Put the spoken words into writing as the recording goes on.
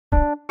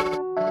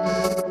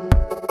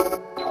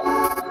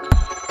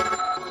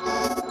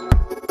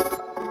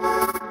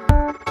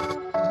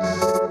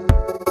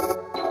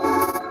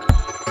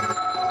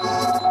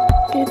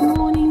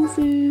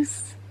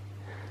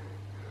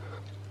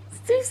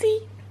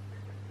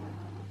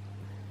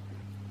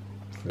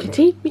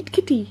Kitty, meet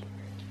Kitty.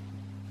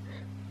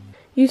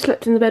 You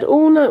slept in the bed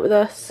all night with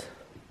us.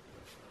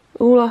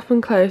 All up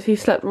and close. He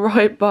slept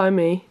right by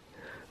me.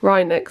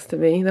 Right next to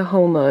me the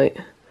whole night.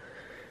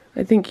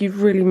 I think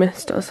you've really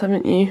missed us,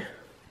 haven't you?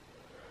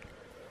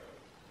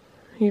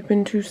 You've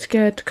been too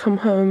scared to come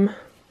home.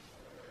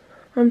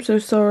 I'm so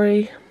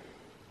sorry.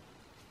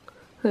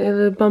 Look at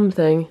the bum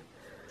thing.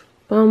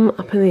 Bum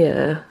up in the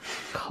air.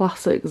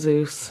 Classic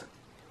Zeus.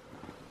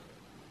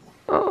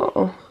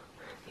 Oh,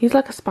 he's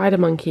like a spider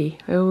monkey.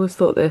 I always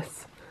thought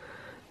this.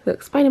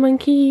 Look, spider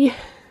monkey.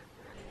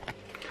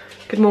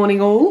 Good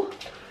morning all.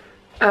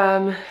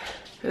 It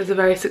was a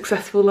very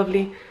successful,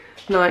 lovely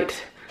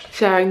night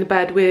sharing the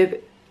bed with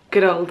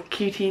good old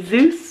cutie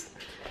Zeus.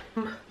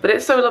 But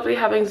it's so lovely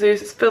having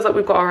Zeus. It feels like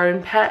we've got our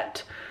own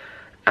pet.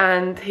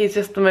 And he's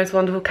just the most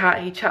wonderful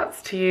cat. He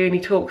chats to you and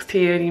he talks to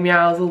you and he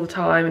meows all the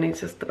time and he's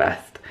just the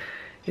best.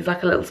 He's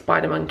like a little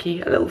spider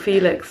monkey, a little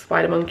Felix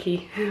spider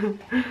monkey.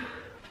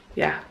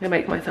 Yeah, I'm gonna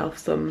make myself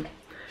some.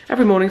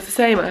 Every morning's the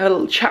same. I have a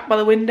little chat by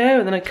the window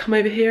and then I come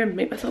over here and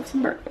make myself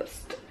some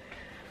breakfast.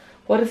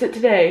 What is it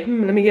today?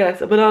 Let me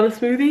guess, a banana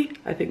smoothie?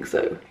 I think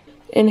so.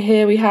 In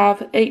here we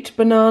have 8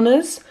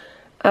 bananas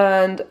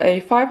and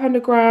a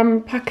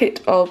 500-gram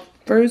packet of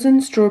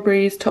frozen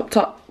strawberries topped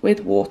up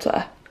with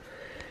water.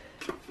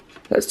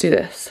 Let's do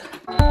this.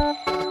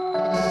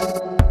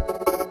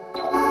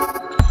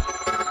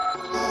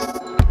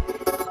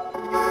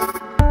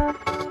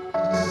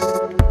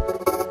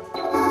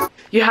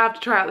 You have to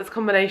try out this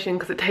combination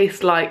because it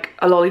tastes like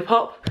a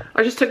lollipop.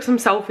 I just took some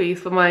selfies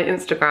for my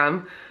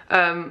Instagram.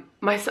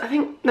 My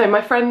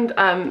friend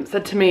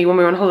said to me when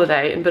we were on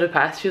holiday in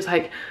Budapest, she was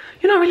like,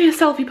 "You're not really a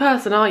selfie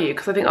person, are you?"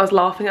 Because I think I was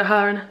laughing at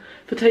her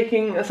for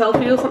taking a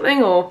selfie or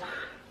something, or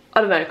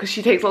I don't know, because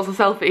she takes lots of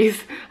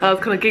selfies. And I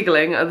was kind of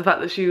giggling at the fact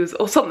that she was,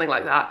 or something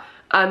like that.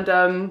 And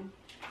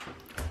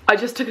I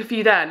just took a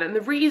few then. And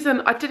the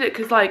reason I did it,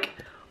 because like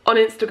on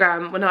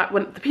Instagram,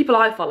 when the people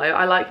I follow,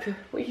 I like to,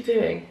 what are you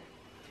doing?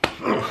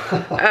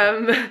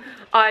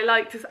 I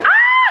like to, ah!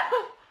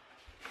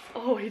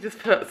 Oh, he just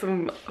put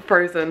some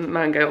frozen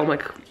mango on my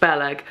bare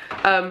leg.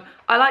 I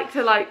like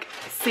to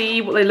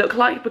see what they look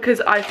like because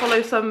I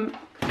follow some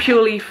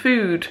purely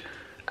food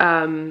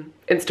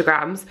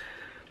Instagrams,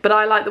 but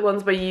I like the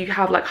ones where you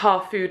have like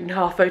half food and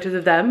half photos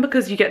of them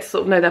because you get to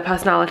sort of know their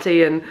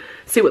personality and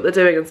see what they're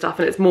doing and stuff,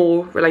 and it's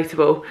more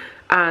relatable.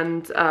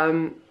 And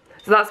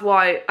so that's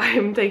why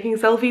I'm taking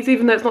selfies,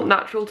 even though it's not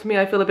natural to me.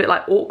 I feel a bit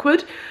like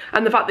awkward,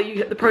 and the fact that you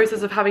get the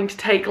process of having to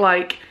take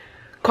like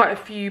quite a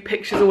few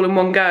pictures all in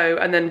one go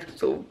and then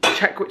sort of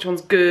check which one's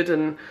good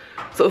and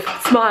sort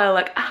of smile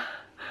like, ah.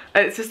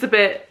 It's just a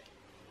bit,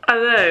 I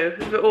don't know,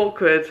 it's a bit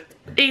awkward.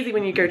 Easy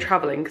when you go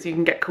travelling because you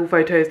can get cool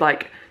photos.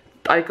 Like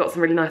I got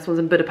some really nice ones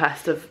in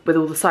Budapest with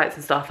all the sights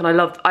and stuff, and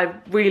I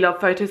really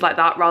love photos like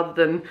that rather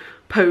than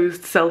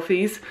posed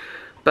selfies.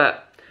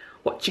 But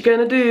what you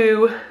gonna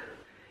do?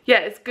 Yeah,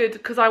 it's good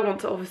because I want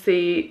to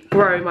obviously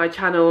grow my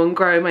channel and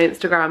grow my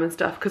Instagram and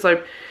stuff, because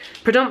I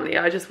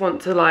just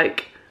want to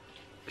like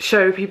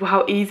show people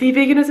how easy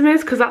veganism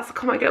is, because that's the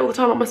comment I get all the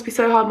time. It must be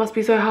so hard, must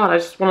be so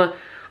hard.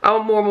 I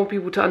want more and more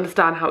people to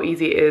understand how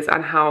easy it is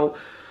and how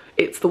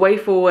it's the way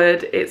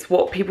forward. It's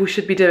what people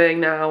should be doing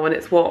now, and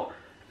it's what's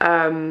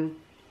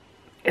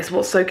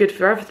so good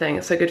for everything.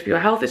 It's so good for your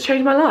health. It's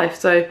changed my life.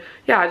 So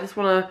yeah, I just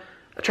want to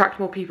attract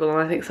more people, and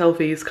I think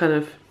selfies kind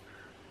of,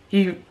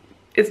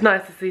 it's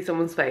nice to see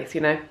someone's face,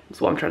 you know?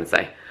 That's what I'm trying to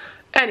say.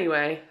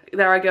 Anyway,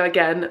 there I go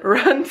again,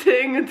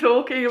 ranting and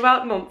talking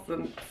about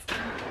nonsense.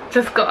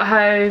 Just got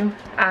home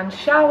and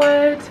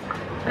showered,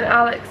 and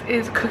Alex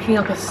is cooking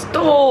up a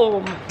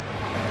storm.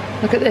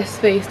 Look at this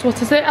feast.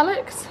 What is it,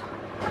 Alex?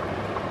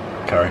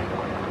 Curry.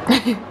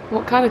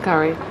 What kind of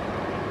curry?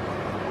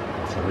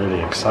 It's a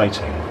really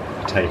exciting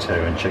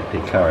potato and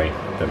chickpea curry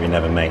that we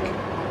never make.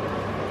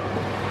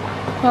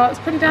 Well, it's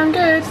pretty damn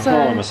good, so...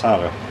 More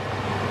masala.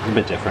 It's a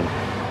bit different.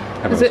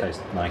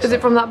 Is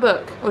it from that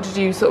book, or did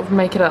you sort of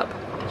make it up?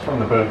 It's from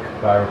the book.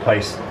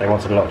 They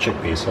wanted a lot of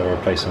chickpeas, so I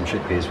replaced some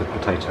chickpeas with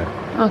potato.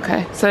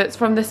 Okay, so it's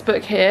from this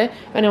book here.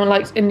 If anyone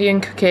likes Indian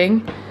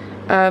cooking,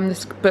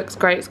 this book's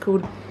great. It's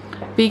called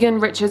Vegan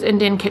Richard's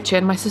Indian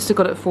Kitchen. My sister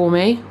got it for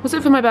me. Was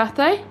it for my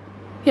birthday?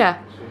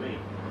 Yeah. It's for me.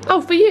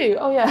 Oh, for you?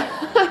 Oh,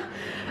 yeah.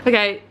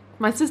 Okay,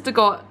 my sister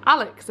got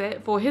Alex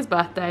it for his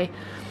birthday.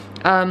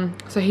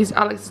 So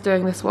Alex is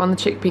doing this one, the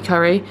chickpea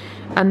curry,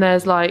 and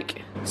there's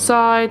like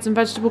sides and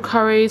vegetable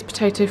curries,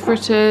 potato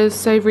fritters,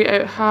 savoury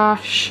oat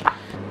hash,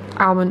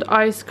 almond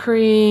ice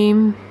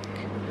cream,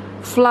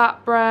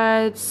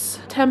 flatbreads,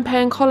 tempeh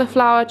and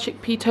cauliflower,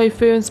 chickpea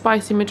tofu and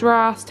spicy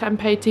madras,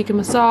 tempeh tikka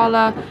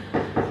masala.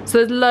 So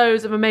there's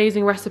loads of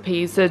amazing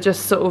recipes. They're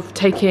just sort of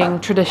taking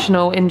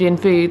traditional Indian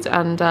foods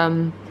and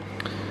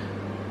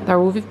they're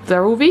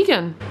all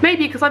vegan.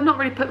 Maybe because I've not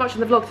really put much in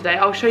the vlog today,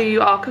 I'll show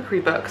you our cookery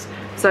books,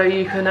 so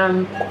you can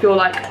if you're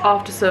like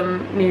after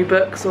some new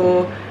books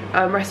or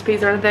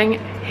recipes or anything,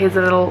 here's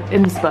a little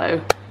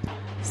inspo.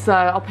 So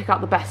I'll pick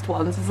out the best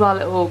ones. This is our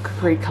little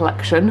cookery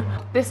collection.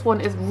 This one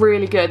is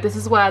really good. This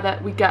is where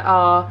we get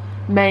our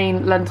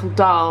main lentil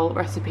dal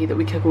recipe that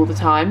we cook all the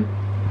time,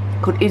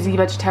 called Easy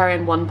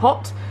Vegetarian One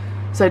Pot.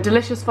 So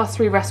delicious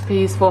fuss-free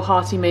recipes for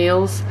hearty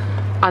meals,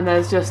 and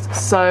there's just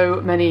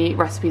so many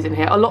recipes in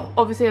here.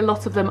 Obviously a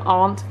lot of them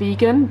aren't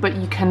vegan, but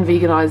you can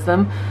veganize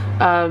them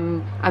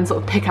and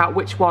sort of pick out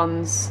which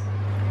ones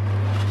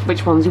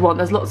you want.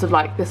 There's lots of,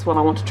 like this one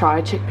I want to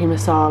try, chickpea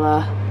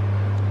masala.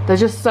 There's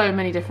just so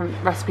many different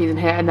recipes in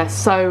here, and they're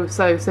so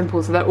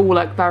simple, so they're all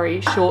like very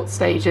short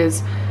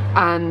stages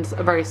and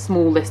a very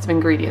small list of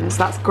ingredients.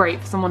 That's great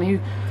for someone who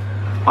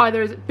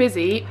either is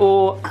busy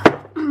or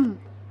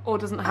or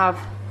doesn't have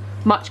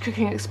much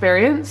cooking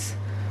experience.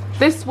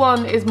 This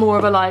one is more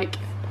of a like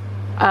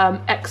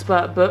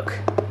expert book,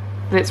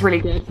 but it's really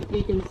good.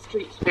 Vegan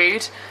street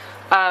food.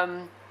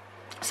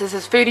 So this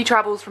is Foodie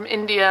Travels from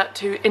India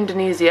to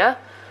Indonesia,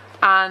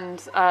 and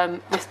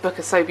this book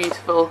is so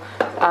beautiful.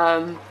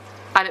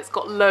 And it's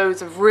got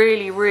loads of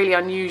really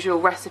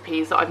unusual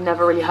recipes that I've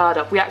never really heard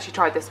of. We actually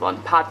tried this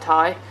one, pad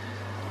thai.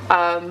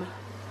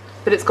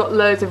 But it's got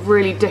loads of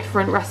really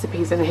different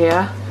recipes in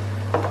here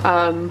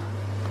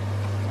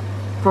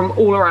from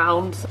all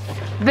around.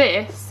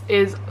 This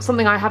is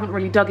something I haven't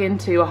really dug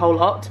into a whole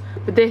lot,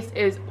 but this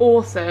is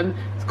awesome.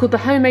 It's called The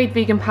Homemade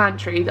Vegan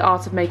Pantry, The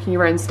Art of Making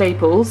Your Own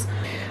Staples.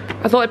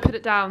 I thought I'd put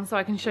it down so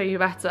I can show you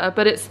better,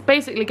 but it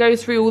basically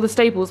goes through all the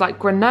staples like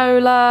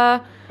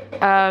granola,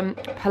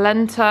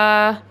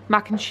 polenta,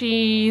 mac and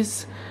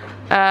cheese,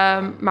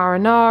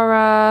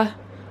 marinara,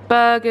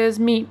 burgers,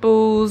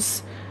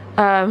 meatballs,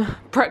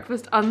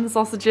 breakfast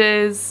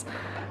unsausages,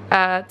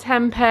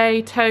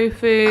 tempeh,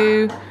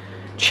 tofu,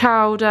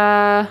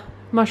 chowder,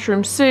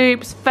 mushroom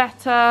soups,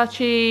 feta,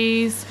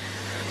 cheese,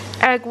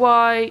 egg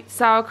white,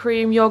 sour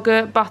cream,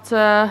 yogurt,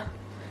 butter.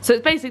 So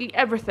it's basically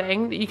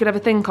everything that you could ever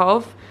think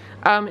of.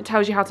 It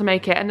tells you how to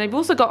make it, and they've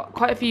also got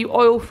quite a few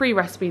oil-free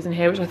recipes in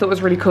here, which I thought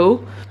was really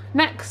cool.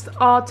 Next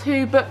are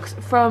two books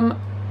from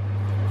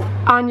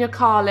Anya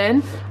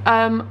Carlin.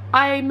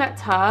 I met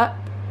her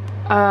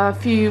a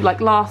few, like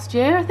last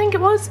year I think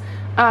it was,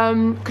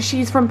 because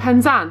she's from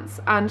Penzance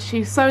and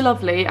she's so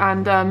lovely,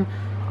 and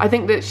I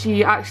think that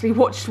she actually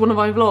watched one of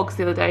my vlogs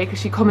the other day because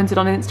she commented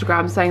on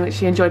Instagram saying that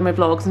she enjoyed my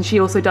vlogs, and she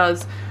also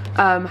does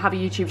have a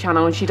YouTube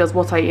channel, and she does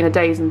what I eat in a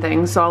days and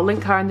things, so I'll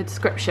link her in the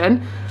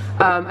description.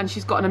 And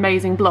she's got an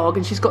amazing blog,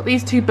 and she's got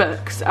these two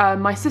books.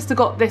 My sister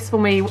got this for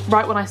me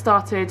right when I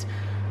started,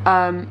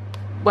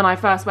 when I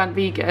first went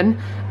vegan,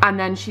 and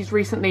then she's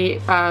recently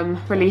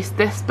released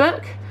this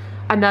book,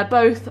 and they're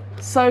both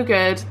so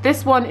good.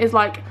 This one is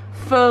like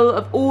full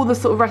of all the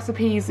sort of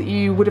recipes that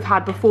you would have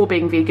had before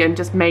being vegan,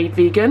 just made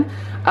vegan,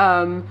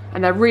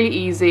 and they're really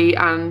easy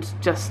and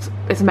just,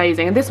 it's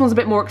amazing. And this one's a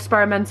bit more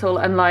experimental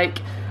and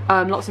like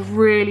lots of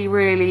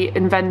really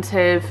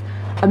inventive,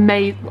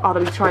 amazing. Oh,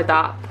 we tried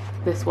that.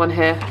 This one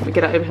here, let me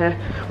get it over here.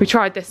 We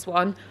tried this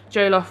one,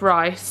 jollof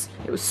rice.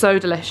 It was so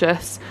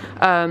delicious.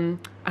 And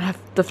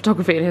the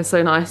photography in here is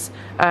so nice.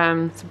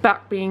 So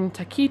back bean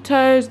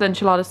taquitos, then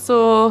enchilada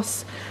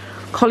sauce,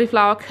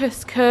 cauliflower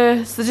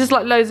couscous. There's just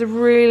like loads of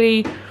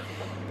really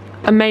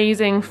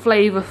amazing,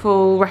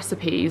 flavorful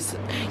recipes.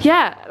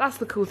 Yeah, that's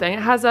the cool thing.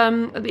 It has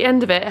at the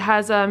end of it, it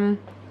has some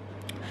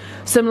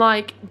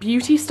like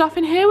beauty stuff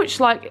in here, which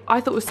like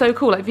I thought was so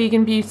cool, like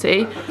vegan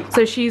beauty.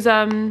 So she's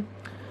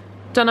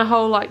done a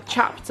whole like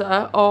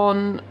chapter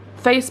on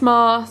face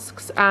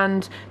masks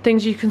and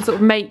things you can sort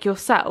of make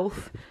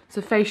yourself.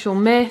 So facial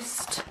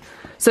mist,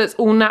 so it's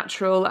all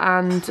natural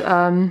and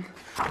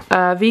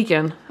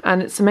vegan,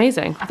 and it's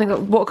amazing. I think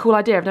what a cool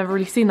idea. I've never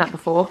really seen that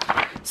before.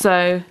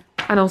 So,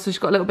 and also she's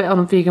got a little bit on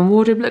a vegan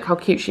wardrobe. Look how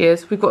cute she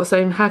is. We've got the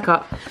same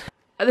haircut.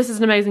 This is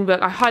an amazing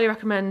book. I highly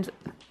recommend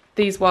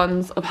these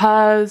ones of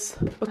hers.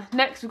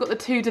 Next we've got the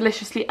two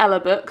Deliciously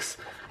Ella books.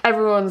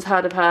 Everyone's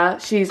heard of her.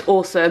 She's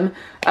awesome.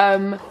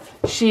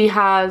 She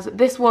has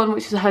this one,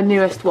 which is her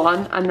newest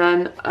one, and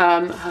then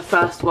her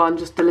first one,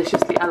 just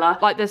Deliciously Ella.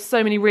 Like, there's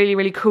so many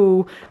really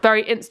cool,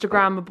 very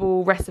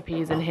Instagrammable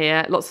recipes in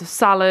here. Lots of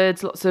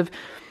salads, lots of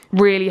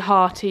really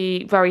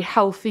hearty, very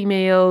healthy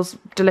meals,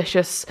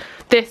 delicious.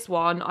 This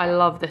one, I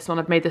love this one.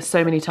 I've made this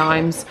so many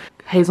times.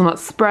 Hazelnut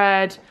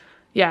spread.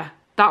 Yeah,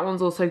 that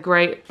one's also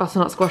great.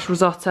 Butternut squash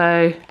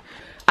risotto.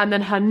 And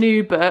then her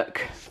new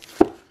book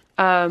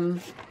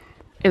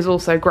is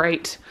also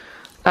great.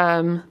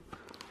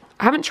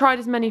 I haven't tried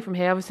as many from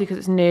here, obviously, because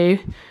it's new.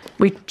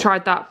 We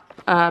tried that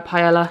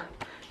paella.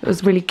 It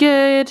was really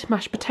good.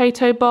 Mashed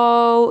potato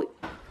bowl.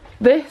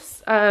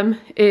 This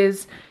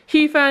is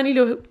Hugh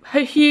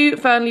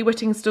Fearnley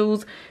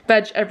Whittingstall's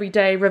Veg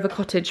Everyday River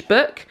Cottage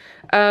book.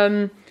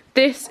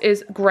 This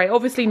is great.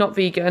 Obviously not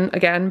vegan,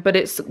 again, but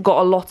it's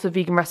got a lot of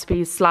vegan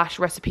recipes /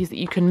 recipes that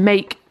you can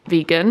make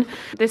vegan.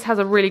 This has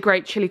a really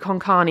great chili con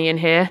carne in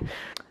here,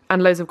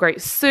 and loads of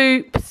great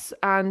soups,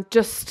 and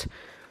just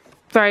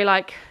very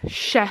like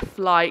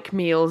chef-like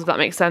meals, if that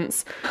makes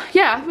sense.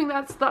 Yeah, I think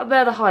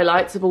they're the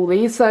highlights of all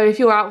these. So if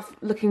you're out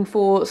looking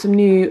for some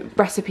new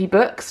recipe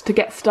books to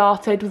get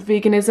started with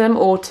veganism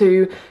or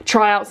to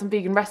try out some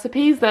vegan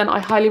recipes, then I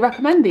highly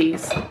recommend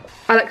these.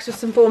 Alex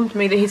just informed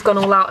me that he's gone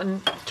all out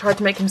and tried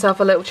to make himself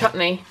a little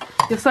chutney.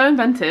 You're so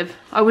inventive.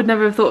 I would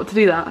never have thought to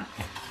do that.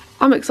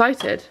 I'm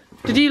excited.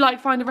 Did you like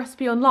find a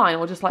recipe online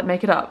or just like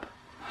make it up?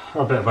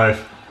 A bit of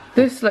both.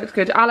 This looks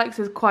good. Alex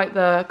is quite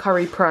the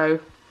curry pro.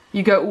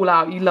 You go all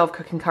out. You love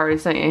cooking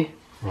curries, don't you?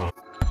 Right.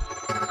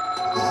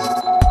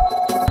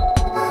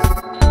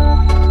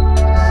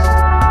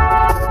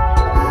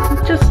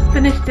 Just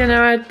finished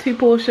dinner. I had 2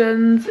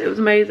 portions. It was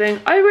amazing.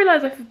 I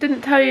realised I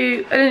didn't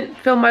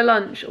film my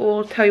lunch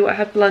or tell you what I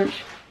had for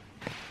lunch.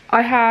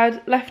 I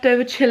had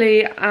leftover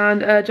chilli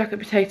and a jacket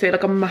potato,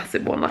 like a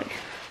massive one, like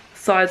the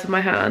size of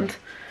my hand.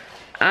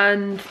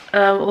 And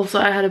also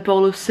I had a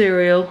bowl of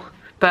cereal.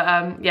 But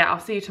yeah, I'll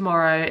see you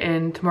tomorrow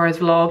in tomorrow's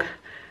vlog.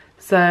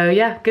 So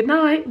yeah, good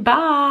night,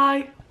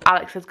 bye.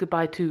 Alex says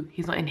goodbye too.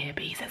 He's not in here,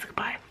 but he says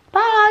goodbye.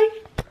 Bye.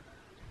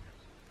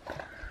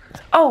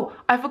 Oh,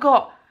 I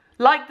forgot.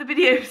 Like the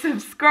video,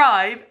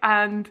 subscribe,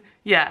 and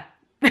yeah.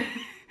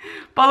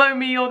 Follow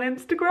me on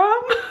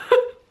Instagram.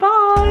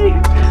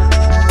 Bye.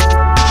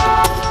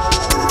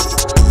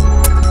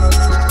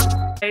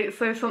 Okay,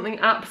 so something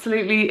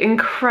absolutely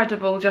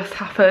incredible just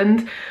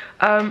happened.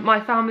 My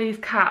family's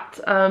cat,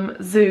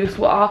 Zeus,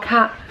 well, our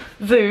cat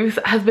Zeus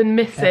has been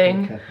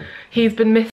missing. He's been missing.